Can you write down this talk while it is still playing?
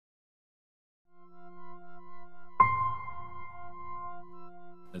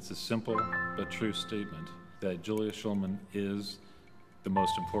It's a simple but true statement that Julius Shulman is the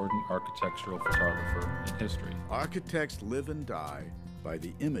most important architectural photographer in history. Architects live and die by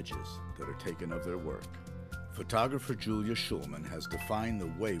the images that are taken of their work. Photographer Julius Shulman has defined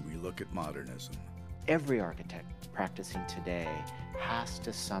the way we look at modernism. Every architect practicing today has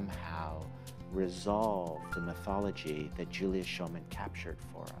to somehow resolve the mythology that Julius Shulman captured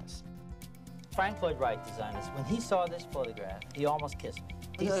for us. Frank Lloyd Wright, designed this. When he saw this photograph, he almost kissed me.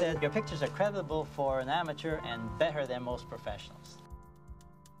 He said, "Your pictures are credible for an amateur and better than most professionals."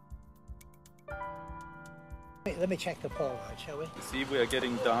 Let me check the Polaroid, shall we? See, we are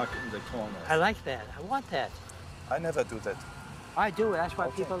getting dark in the corner. I like that. I want that. I never do that. I do. That's why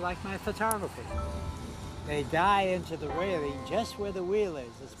people like my photography. They die into the railing just where the wheel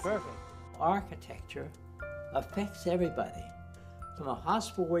is. It's perfect. Architecture affects everybody. From the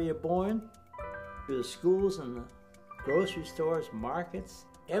hospital where you're born, to the schools and the grocery stores, markets,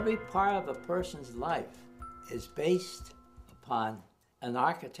 every part of a person's life is based upon an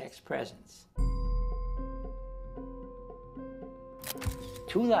architect's presence.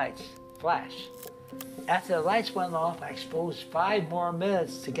 Two lights flash. After the lights went off, I exposed 5 more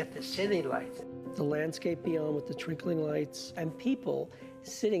minutes to get the city lights. The landscape beyond with the twinkling lights and people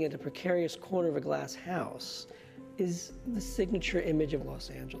sitting at a precarious corner of a glass house is the signature image of Los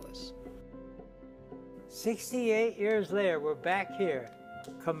Angeles. 68 years later, we're back here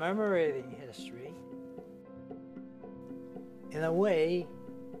commemorating history. In a way,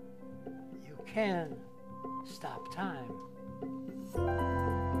 you can stop time.